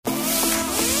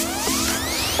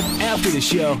After the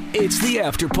show, it's the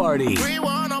After Party. We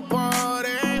wanna party.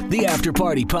 The After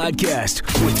Party Podcast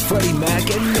with Freddie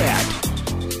Mac and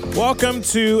Nat. Welcome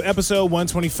to episode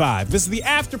 125. This is the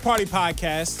After Party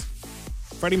Podcast.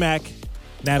 Freddie Mac,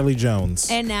 Natalie Jones.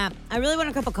 And I really want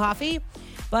a cup of coffee,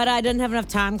 but I didn't have enough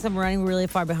time because I'm running really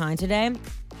far behind today.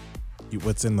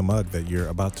 What's in the mug that you're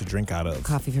about to drink out of?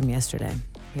 Coffee from yesterday.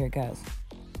 Here it goes.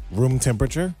 Room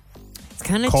temperature? It's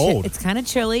kind of cold. It's kind of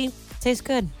chilly. Tastes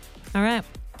good. All right.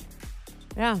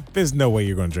 Yeah. There's no way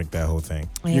you're going to drink that whole thing.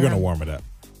 I You're am. going to warm it up.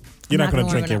 You're not going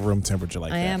to drink warm it at up. room temperature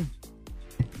like I that. am.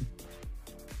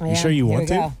 You sure you Here want we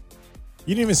to? go.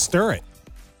 You didn't even stir it.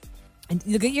 And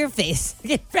look at your face.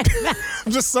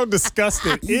 I'm just so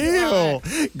disgusted. Ew.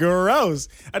 Gross.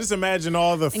 I just imagine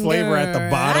all the flavor at the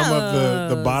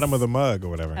bottom of the mug or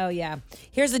whatever. Oh, yeah.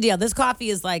 Here's the deal. This coffee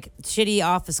is like shitty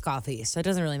office coffee, so it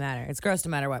doesn't really matter. It's gross no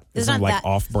matter what. It's Isn't not it like that.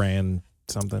 off-brand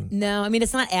something? No, I mean,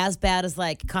 it's not as bad as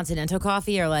like Continental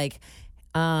coffee or like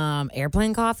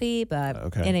airplane coffee, but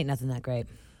Okay. it ain't nothing that great.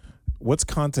 What's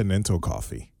continental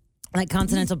coffee? Like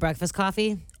Continental breakfast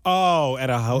coffee. Oh, at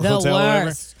a The hotel or whatever?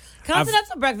 worst.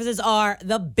 Continental breakfasts are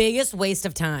the biggest waste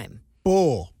of time.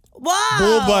 Bull. Wow.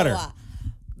 Bull butter.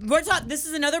 This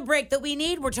is another break that we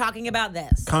need. We're talking about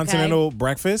this. okay? Continental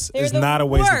breakfast They're is the not a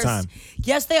waste worst. of time.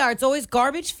 Yes, they are. It's always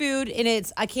garbage food, and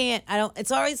it's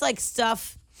always like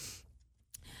stuff.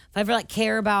 If I ever like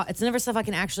care about, it's never stuff I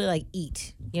can actually like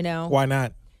eat. You know? Why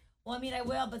not? Well, I mean, I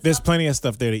will, but There's plenty of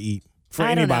stuff there to eat for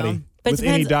I don't know. anybody But it with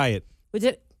any depends-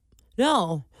 diet.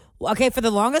 No. Okay, for the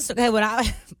longest. Okay, all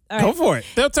right. Go for it.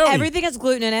 They'll tell me. Everything has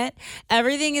gluten in it.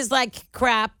 Everything is like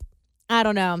crap. I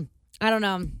don't know.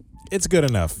 It's good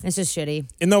enough. It's just shitty.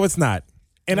 And no, it's not.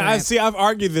 And Right. I've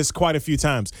argued this quite a few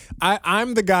times.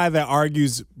 I'm the guy that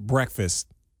argues breakfast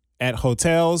at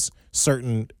hotels,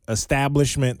 certain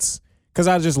establishments, because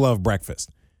I just love breakfast.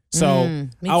 So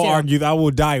me I'll too. argue, I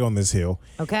will die on this hill.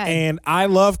 Okay. And I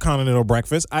love continental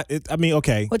breakfast. I mean,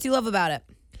 okay. What do you love about it?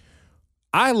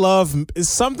 I love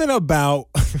something about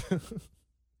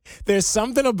there's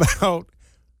something about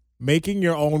making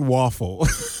your own waffle.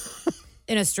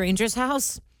 In a stranger's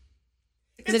house?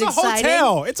 Is It's it a exciting?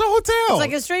 hotel. It's a hotel. It's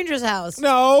like a stranger's house.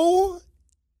 No.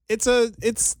 It's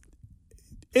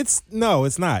no,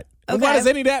 it's not. Okay. Why does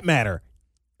any of that matter?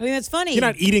 I mean, it's funny. You're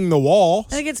not eating the wall.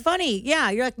 I think it's funny.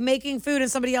 Yeah, you're like making food in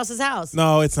somebody else's house.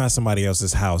 No, it's not somebody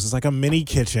else's house. It's like a mini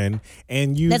kitchen,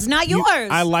 and That's not yours.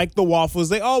 I like the waffles.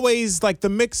 They always like the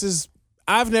mixes.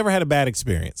 I've never had a bad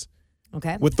experience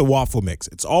Okay. with the waffle mix.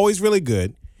 It's always really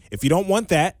good. If you don't want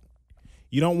that,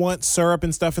 you don't want syrup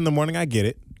and stuff in the morning. I get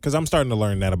it, because I'm starting to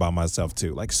learn that about myself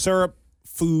too. Like syrup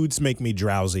foods make me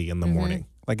drowsy in the morning.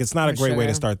 Like it's not a great way to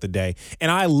sure. start the day. And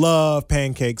I love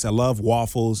pancakes. I love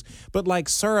waffles, but like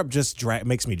syrup just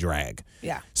makes me drag.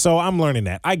 Yeah. So I'm learning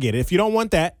that. I get it. If you don't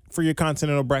want that for your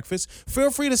continental breakfast, feel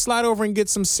free to slide over and get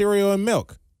some cereal and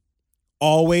milk.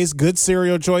 Always good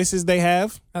cereal choices they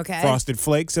have. Okay. Frosted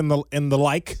Flakes and the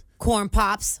like. Corn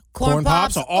Pops. Corn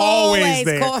Pops are always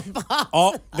there. Corn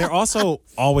Pops. They're also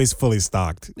always fully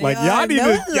stocked. Like are. y'all need No to.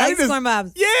 one Y'all likes need to Corn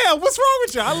Pops. Yeah, what's wrong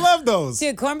with you? I love those.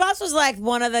 Dude, Corn Pops was like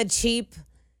one of the cheap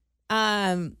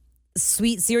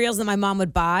sweet cereals that my mom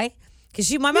would buy. Because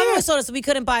my mom always told us we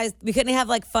couldn't have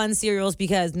like fun cereals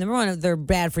because number one, they're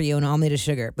bad for you and all made of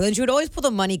sugar. But then she would always pull the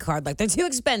money card, like they're too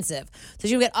expensive. So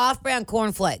she would get off-brand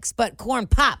Corn Flakes. But Corn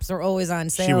Pops are always on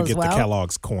sale She would as get well. the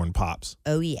Kellogg's Corn Pops.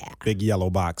 Oh, yeah. Big yellow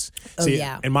box. Oh, See,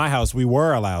 yeah. in my house, we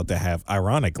were allowed to have,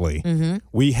 ironically,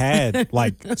 we had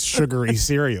like sugary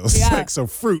cereals. Yeah. Like, so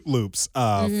Fruit Loops,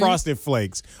 Frosted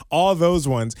Flakes, all those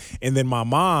ones. And then my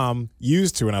mom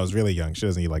used to, when I was really young, she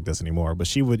doesn't eat like this anymore, but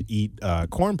she would eat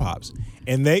Corn Pops.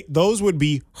 And those would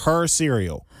be her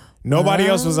cereal. Nobody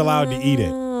else was allowed to eat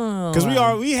it. Because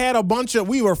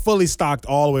we were fully stocked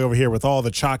all the way over here with all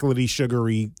the chocolatey,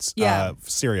 sugary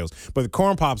cereals. But the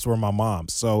Corn Pops were my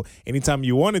mom's. So anytime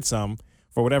you wanted some,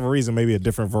 for whatever reason, maybe a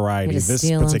different variety, You just this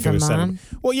steal 'em particular from setting. Mom?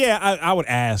 Well, yeah, I would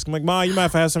ask. I'm like, Mom, you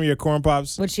might have some of your Corn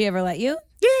Pops? Would she ever let you?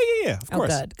 Yeah, of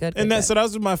course. Good. And so that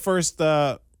was my first,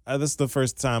 this is the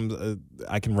first time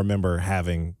I can remember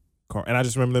having corn, and I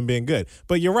just remember them being good.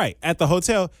 But you're right. At the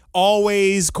hotel,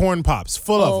 always Corn Pops,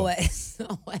 full of them.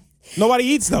 Always. Nobody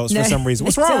eats those for some reason.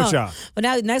 What's wrong with y'all? But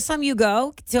now, next time you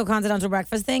go to a continental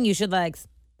breakfast thing, you should like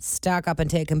stock up and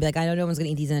take them. Be like, I know no one's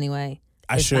gonna eat these anyway.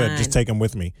 I It's should fine. just take them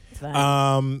with me. It's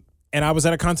fine. And I was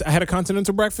at I had a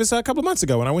continental breakfast a couple of months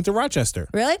ago when I went to Rochester.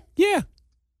 Really? Yeah,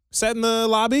 sat in the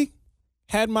lobby,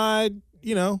 had my, What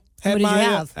did you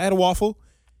have? I had a waffle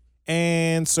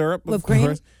and syrup. Whipped of cream?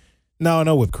 course.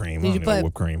 No whipped cream. Did I you don't need no put-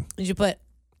 whipped cream? Did you put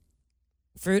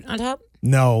fruit on top?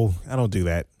 No, I don't do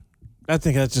that. I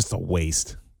think that's just a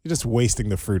waste. You're just wasting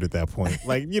the fruit at that point.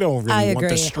 Like, you don't I really want the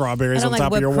agree. strawberries I don't on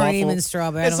top like of your whipped cream waffle. and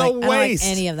strawberry. It's I a don't like waste.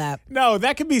 any of that. No,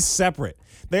 that could be separate.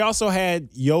 They also had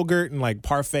yogurt and like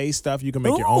parfait stuff. You can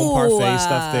make your own Ooh, parfait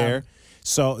stuff there.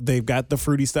 So they've got the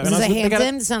fruity stuff. Is this a they got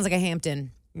Hampton? It sounds like a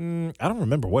Hampton. I don't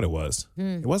remember what it was.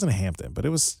 It wasn't a Hampton, but it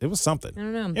was something. I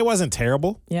don't know. It wasn't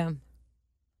terrible. Yeah.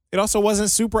 It also wasn't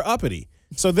super uppity.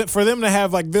 So that for them to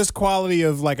have like this quality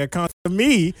of like to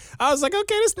me, I was like,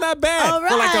 okay, this is not bad All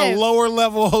for like right. a lower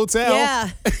level hotel. Yeah.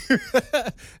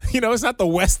 It's not the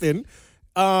Westin.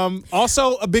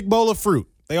 Also, a big bowl of fruit.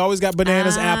 They always got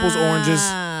bananas, apples, oranges,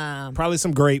 probably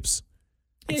some grapes.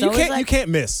 It's You always can't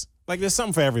miss. Like there's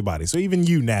something for everybody. So even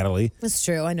you, Natalie, That's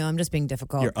true. I know. I'm just being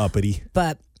difficult. you're uppity.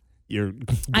 But Your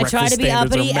I try breakfast to be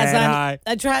standards are uppity as mad I'm. high.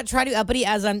 I try to be uppity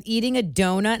as I'm eating a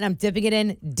donut and I'm dipping it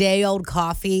in day old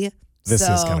coffee. This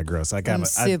So, is kind of gross. I'm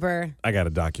super. I got to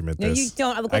document No, this. you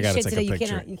don't. I look I like gotta shit take today. a You picture.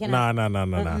 cannot. You cannot.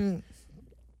 No.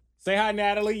 Say hi,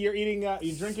 Natalie. You're eating.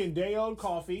 You're drinking day old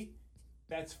coffee.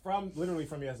 That's literally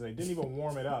from yesterday. Didn't even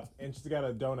warm it up, and she's got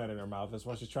a donut in her mouth. That's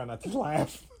why she's trying not to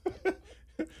laugh.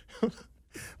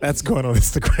 That's going on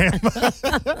Instagram.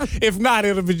 If not,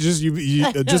 it'll be just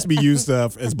be used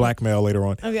as blackmail later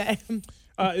on. Okay.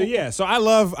 Yeah. So I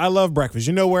love breakfast.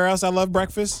 You know where else I love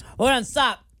breakfast? Hold on.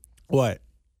 Stop. What?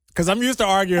 Because I'm used to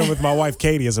arguing with my wife,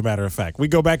 Katie, as a matter of fact. We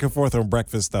go back and forth on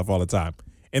breakfast stuff all the time.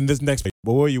 In this next page,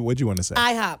 what'd you want to say?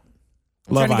 IHOP.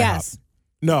 I'm Love trying to IHOP. guess.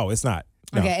 No, it's not.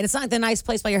 No. Okay, and it's not like the nice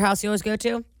place by your house you always go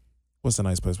to. What's the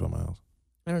nice place by my house?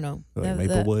 I don't know. Like The-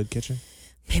 Maplewood Kitchen?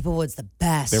 Maplewood's the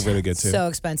best. They're really good, too. So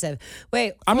expensive.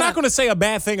 Wait, I'm hold not on. going to say a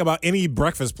bad thing about any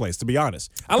breakfast place, to be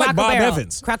honest. I like Cracker Bob Barrel.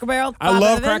 Evans. Cracker Barrel. I Bob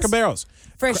love Evans? Cracker Barrels.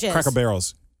 Frisch's. Cracker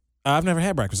Barrels. I've never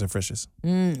had breakfast at Frisch's.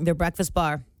 Their breakfast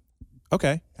bar.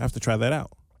 Okay, I have to try that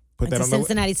out. Put It's that a on the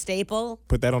Cincinnati staple.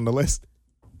 Put that on the list.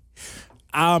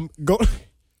 Go.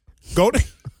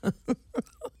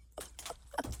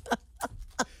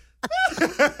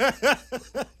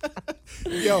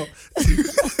 Yo,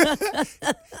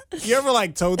 you ever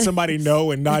like told somebody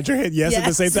no and nod your head yes at the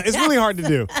Yes. same time? It's really hard to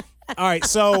do. All right,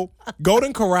 so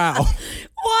Golden Corral.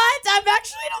 What? I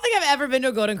don't think I've ever been to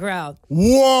a Golden Corral.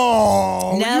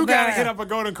 Whoa, you Never. gotta hit up a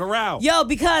Golden Corral. Yo,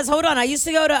 because hold on, I used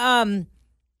to go to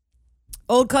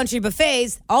Old Country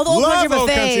buffets. All the Old Love Country Old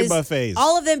buffets. Country buffets.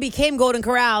 All of them became Golden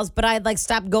Corrals, but I like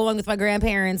stopped going with my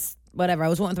grandparents. Whatever, I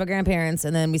was going with my grandparents,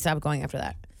 and then we stopped going after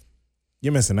that.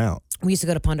 You're missing out. We used to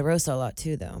go to Ponderosa a lot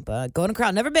too, though. But Golden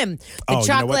Corral, never been. Oh, The you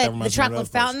know what? That chocolate, reminds the me of chocolate another place.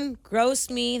 fountain, grossed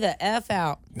me the f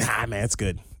out. Nah, man, it's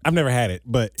good. I've never had it,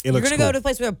 but it You're looks gonna cool. go to a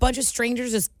place where a bunch of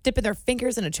strangers just dipping their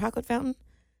fingers in a chocolate fountain.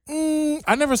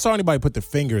 I never saw anybody put their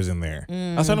fingers in there.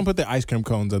 I saw them put their ice cream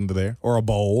cones under there or a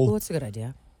bowl. Oh, that's a good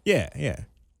idea. Yeah.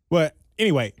 But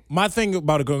anyway, my thing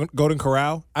about a Golden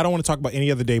Corral, I don't want to talk about any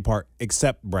other day part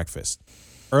except breakfast.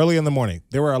 Early in the morning,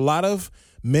 there were a lot of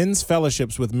men's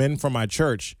fellowships with men from my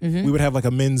church. Mm-hmm. We would have like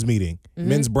a men's meeting,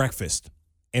 men's breakfast,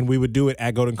 and we would do it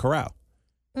at Golden Corral.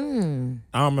 I don't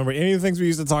remember any of the things we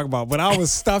used to talk about, but I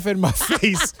was stuffing my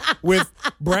face with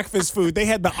breakfast food. They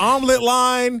had the omelet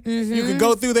line. You could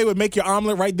go through. They would make your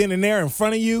omelet right then and there in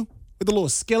front of you with a little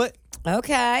skillet.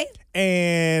 Okay.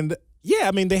 And yeah,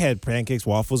 I mean, they had pancakes,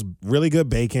 waffles, really good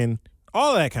bacon,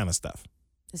 all that kind of stuff.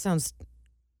 That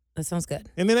sounds good.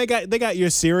 And then they got your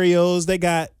cereals, they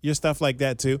got your stuff like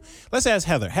that too. Let's ask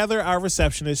Heather. Heather, our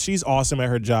receptionist, she's awesome at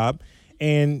her job.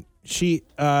 And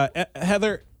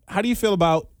Heather, how do you feel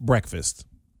about breakfast?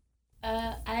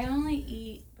 I only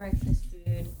eat breakfast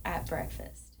food at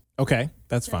breakfast. Okay,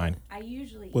 that's So fine. I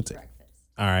usually eat What's it? breakfast.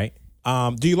 All right.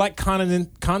 Do you like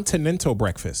continental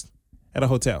breakfast at a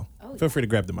hotel? Feel free to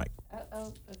grab the mic.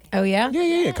 Okay. Oh yeah.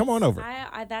 Yeah. Come on over.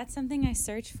 I that's something I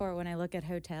search for when I look at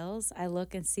hotels. I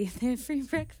look and see if they have free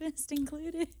breakfast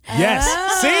included. Yes.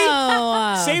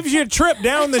 Oh. See? Saves you a trip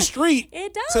down the street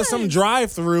It to some does.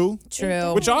 drive-through,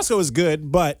 True. which also is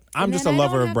good, but I'm And just a then I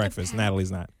lover don't of have to breakfast. pack.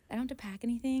 Natalie's not. I don't have to pack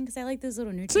anything because I like those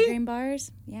little Nutri-Grain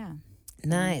bars. Yeah,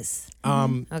 Nice. You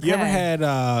ever Okay.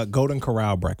 had Golden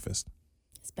Corral breakfast?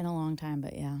 it's been a long time,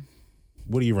 but yeah.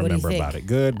 What do you do you remember think? about it?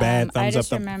 Good, bad, I thumbs up,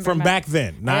 just remember from my- back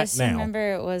then, I not just now.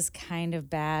 remember it was kind of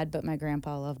bad, but my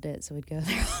grandpa loved it, so we'd go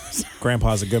there all the time.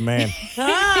 Grandpa's a good man.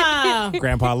 Ah.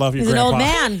 Grandpa, I love you, He's an Grandpa. old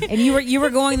man, and you were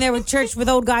going there with church with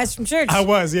old guys from church. I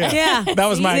was, yeah. Yeah. That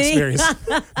was my See? experience.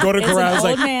 Golden It's Corral an was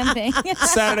old like man thing.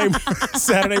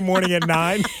 Saturday morning at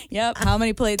 9. Yep. How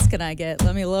many plates can I get?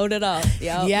 Let me load it up.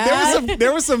 Yep. Yeah.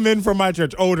 There were some men from my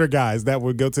church, older guys, that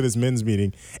would go to this men's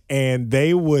meeting, and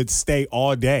they would stay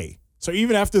all day. So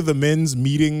even after the men's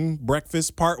meeting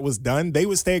breakfast part was done, they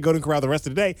would stay at Golden Corral the rest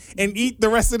of the day and eat the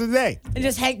rest of the day. And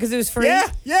just hang because it was free. Yeah.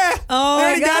 Oh, they my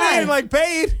already got God. in and like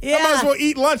paid. I might as well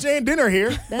eat lunch and dinner here.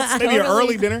 That's Maybe an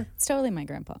early dinner. It's totally my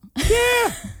grandpa.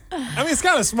 Yeah. I mean, it's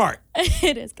kind of smart.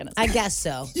 It is kind of. I guess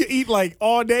so. You eat like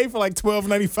all day for like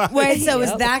 $12.95. Wait, so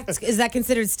Yep. is that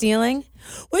considered stealing?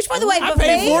 Which, by the way, I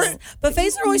paid for it.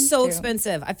 buffets are always so True.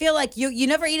 expensive. I feel like you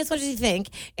never eat as much as you think,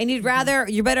 and you're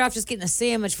better off just getting a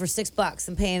sandwich for $6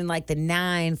 than paying like the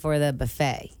 $9 for the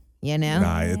buffet. You know?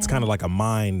 Nah, it's kind of like a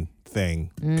mind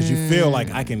thing because you feel like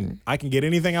I can get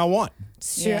anything I want.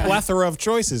 Yeah. Plethora of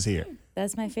choices here.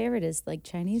 That's my favorite. Is like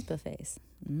Chinese buffets.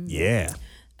 Yeah.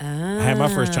 I had my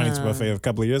first Chinese buffet a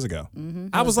couple of years ago.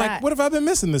 I was like, that? what have I been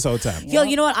missing this whole time? Yo,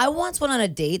 you know what? I once went on a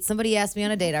date. Somebody asked me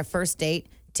on a date. Our first date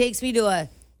takes me to a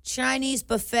Chinese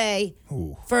buffet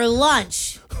for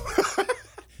lunch.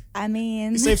 I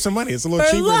mean, You save some money. It's a little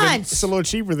For cheaper. lunch. It's a little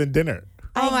cheaper than dinner.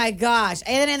 Oh my gosh!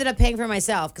 And then I ended up paying for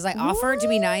myself because I offered to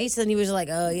be nice, and he was like,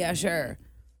 "Oh yeah, sure."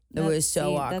 It was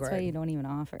so awkward. That's why you don't even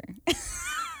offer.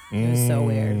 It was so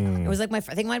weird. It was like I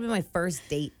think it might have been my first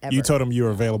date ever. You told him you were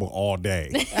available all day,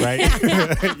 right?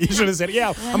 You should have said,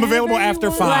 yeah, I'm available Whenever you after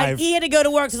want. 5. Like he had to go to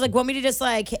work, so he's like, "Want me to just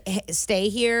like stay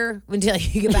here until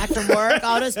you get back from work?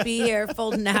 I'll just be here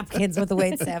folding napkins with the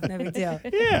wait staff, no big deal."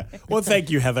 Yeah. Well, thank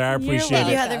you, Heather. I appreciate Thank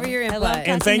you, it. Heather, for your I input. love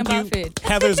And talking thank you, about food.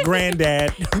 Heather's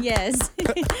granddad, Yes.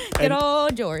 Good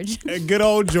old George. good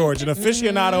old George, an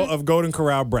aficionado of Golden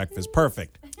Corral breakfast.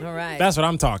 Perfect. All right. That's what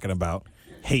I'm talking about.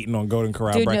 Hating on Golden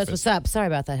Corral Dude knows breakfast. what's up. Sorry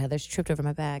about that, Heather. She tripped over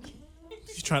my bag.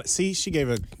 She's trying to see. She gave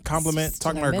a compliment,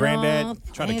 talking to her Middle, granddad,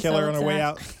 trying to thanks, kill her on her way Alexa.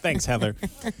 out. Thanks, Heather.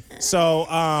 So,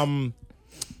 all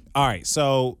right.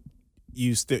 So,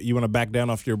 you want to back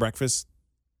down off your breakfast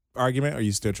argument, or are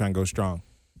you still trying to go strong?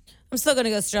 I'm still gonna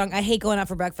go strong. I hate going out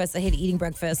for breakfast. I hate eating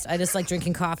breakfast. I just like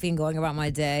drinking coffee and going about my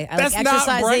day. I That's like not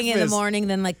exercising in the breakfast. morning,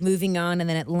 then like moving on, and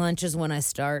then at lunch is when I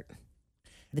start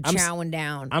the chowing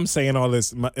down. I'm saying all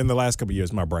this in the last couple of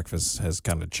years. My breakfast has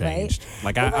kind of changed.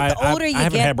 Like Well, I the older you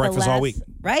haven't get, had breakfast the all less- week.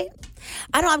 Right?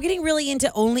 I don't know. I'm getting really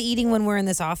into only eating when we're in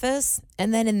this office.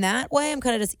 And then in that way, I'm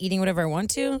kind of just eating whatever I want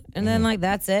to. And then, like,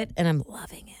 that's it. And I'm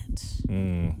loving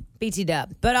it. BT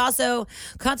dub. But also,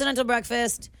 continental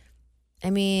breakfast. I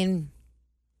mean,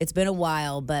 it's been a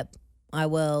while, but I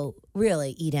will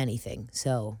really eat anything.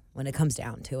 So when it comes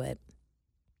down to it,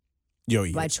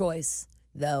 Yo, by choice,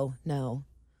 though, no.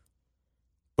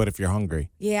 but if you're hungry,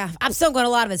 Yeah, I'm still going. A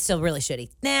lot of it's still really shitty.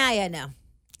 No.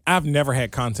 I've never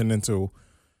had continental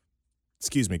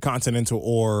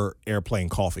or airplane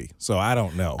coffee, so I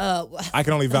don't know. I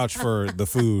can only vouch for the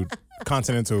food,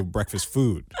 continental breakfast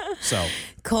food. So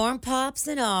Corn pops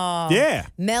and all. yeah,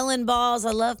 Melon balls.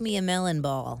 I love me a melon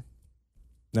ball.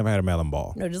 never had a melon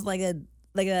ball. No, just like a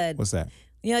What's that?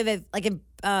 you know like in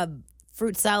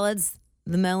fruit salads,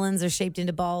 the melons are shaped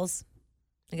into balls,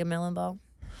 like a melon ball.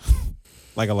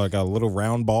 Like a little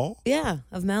round ball? Yeah,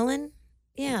 of melon.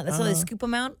 Yeah, that's how they scoop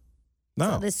them out. That's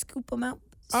how No. they scoop them out.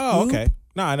 Oh, Scoop. okay.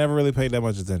 No, I never really paid that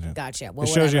much attention. Gotcha. Well, It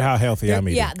shows you whatever. how healthy I'm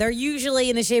eating. Yeah, they're usually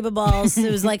in the shape of balls. It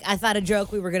was like I thought a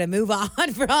joke we were gonna move on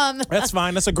from. That's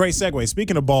fine. That's a great segue.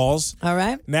 Speaking of balls, All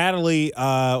right. Natalie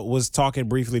was talking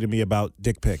briefly to me about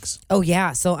dick pics. Oh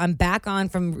yeah, so I'm back on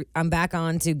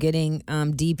to getting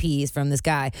DPs from this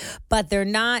guy, but they're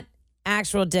not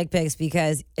actual dick pics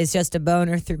because it's just a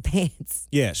boner through pants.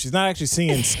 Yeah, she's not actually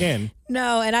seeing skin.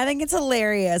 No, and I think it's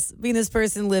hilarious being this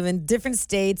person live in different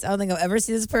states. I don't think I'll ever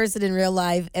see this person in real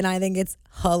life, and I think it's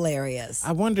hilarious.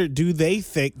 I wonder, do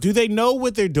they know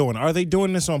what they're doing? Are they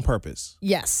doing this on purpose?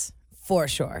 Yes, for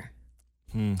sure.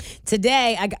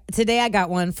 Today I got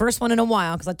one, first one in a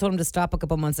while because I told him to stop a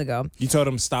couple months ago. You told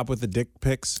him stop with the dick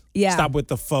pics? Yeah. Stop with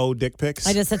the faux dick pics?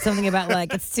 I just said something about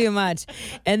like it's too much,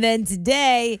 and then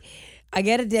today I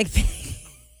get a dick pic.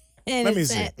 And Let me it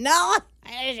see. said- No,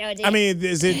 I didn't show it to you. I mean,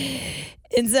 is it...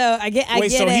 And so I get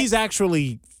Wait, so it.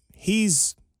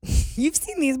 he's You've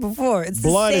seen these before. It's the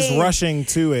blood is same. rushing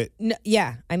to it No,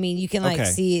 yeah, I mean you can like Okay.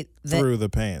 see the through the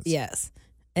pants. yes,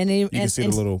 and You can see the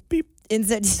little beep.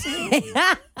 inside.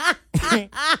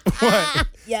 What?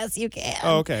 Yes, you can.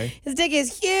 Oh, okay. His dick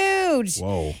is huge.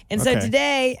 Whoa. And so Okay.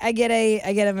 today I get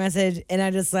a message, and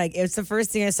I just like it's the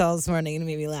first thing I saw this morning, and it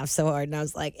made me laugh so hard. And I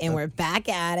was like, and we're back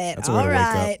at it. That's a way All to wake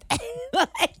up. right.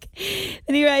 Like,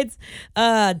 and he writes,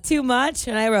 too much,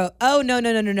 and I wrote, oh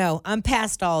no, I'm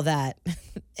past all that.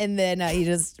 And then he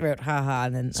just wrote, haha,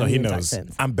 and then So I he haven't talked knows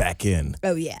since. I'm back in.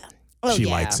 Oh yeah. Oh She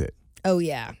yeah. likes it. Oh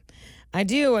yeah. I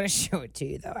do want to show it to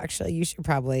you though. Actually, you should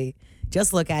probably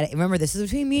just look at it. Remember, this is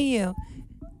between me and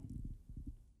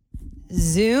you.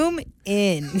 Zoom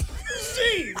in.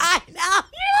 Jeez. I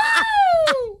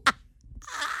know.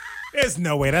 There's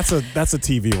no way. That's a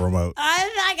TV remote.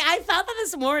 I thought that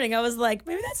this morning. I was like,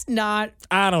 maybe that's not.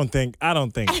 I don't think. I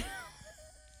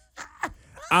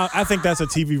think that's a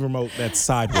TV remote that's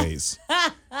sideways. You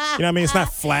know what I mean? It's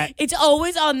not flat. It's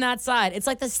always on that side. It's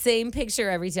like the same picture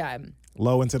every time.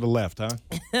 Low and to the left, huh?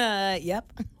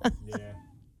 Yep. Yeah.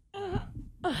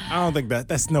 I don't think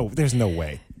there's no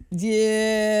way.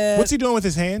 Yeah. What's he doing with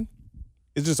his hand?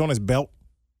 It's just on his belt.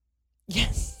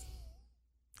 Yes.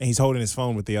 And he's holding his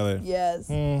phone with the other. Yes.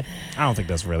 I don't think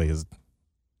that's really his.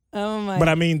 Oh my. But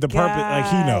I mean, the purpose, like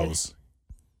he knows.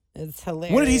 It's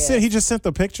hilarious. What did he say? He just sent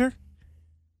the picture.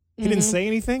 He didn't say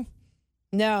anything.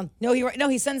 No.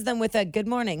 He sends them with a good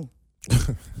morning.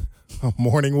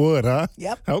 Morning wood, huh?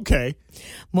 Yep. Okay.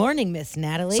 Morning, Miss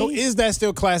Natalie. So is that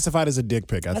still classified as a dick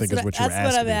pic? I think is what you were asking.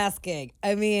 That's what I'm asking.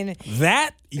 I mean,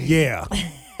 that, yeah.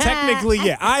 Technically,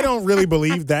 yeah. I don't really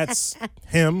believe that's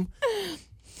him.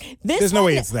 There's no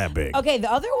way it's that big. Okay,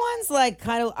 the other ones, like,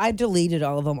 kind of, I deleted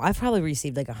all of them. I've probably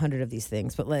received like 100 of these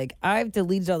things, but like, I've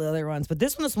deleted all the other ones. But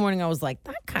this one this morning, I was like,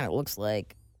 that kind of looks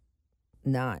like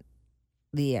not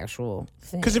the actual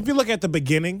thing. Because if you look at the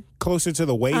beginning, closer to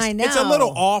the waist, I know. it's a little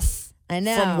off. I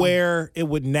know. From where it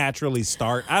would naturally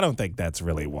start. I don't think that's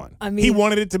really one. I mean, he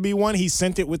wanted it to be one. He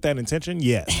sent it with that intention,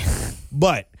 yes.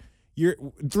 But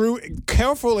through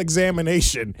careful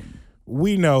examination,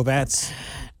 we know that's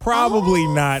probably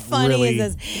not funny really.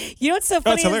 Is this. You know what's so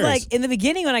funny is like in the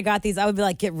beginning when I got these, I would be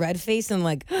like get red faced and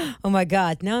like, oh my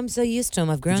God, now I'm so used to them.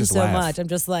 I've grown so much. I'm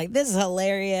just like, this is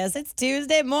hilarious. It's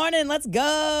Tuesday morning. Let's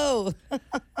go. I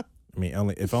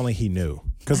mean, if only he knew.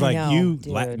 Because like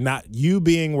not you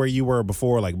being where you were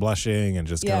before, like blushing and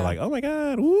just kind of like, oh my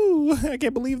God, woo, I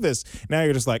can't believe this. Now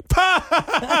you're just like, what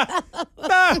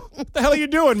the hell are you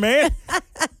doing, man?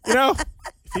 You know,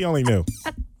 if he only knew.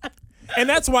 And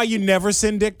that's why you never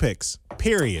send dick pics,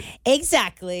 period.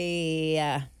 Exactly.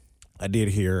 I did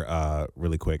hear,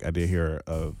 really quick,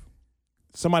 of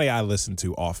somebody I listen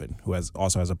to often who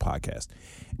also has a podcast.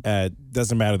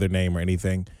 Doesn't matter their name or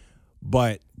anything,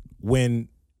 but when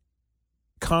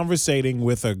conversating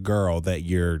with a girl that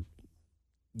you're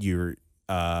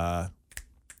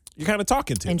kind of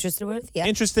talking to,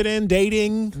 interested in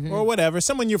dating or whatever,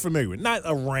 someone you're familiar with, not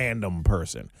a random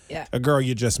person, a girl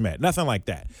you just met, nothing like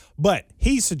that. But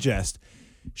he suggests,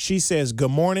 she says,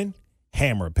 good morning,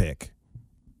 hammer pick.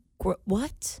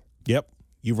 What? Yep,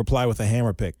 you reply with a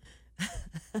hammer pick.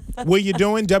 What you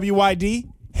doing? WYD?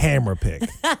 Hammer pick.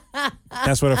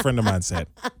 That's what a friend of mine said.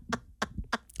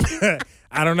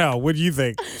 I don't know. What do you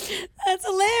think? That's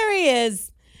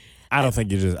hilarious. I don't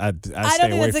think you just. I don't stay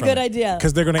think away that's a from good it. idea.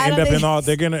 Because they're gonna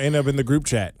They're gonna end up in the group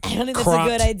chat. I don't think that's a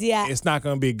good idea. It's not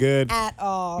gonna be good at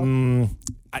all.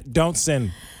 Don't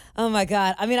send. Oh my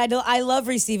God. I mean, I love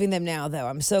receiving them now, though.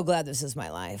 I'm so glad this is my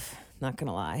life. Not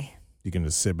gonna lie. You can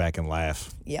just sit back and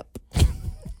laugh. Yep.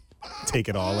 Take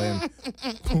it all in.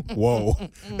 Whoa. All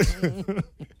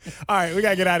right, we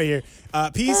gotta get out of here.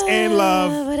 Peace and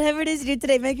love. Whatever it is you do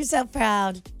today, make yourself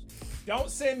proud.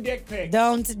 Don't send dick pics.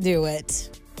 Don't do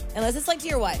it. Unless it's like to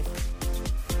your wife.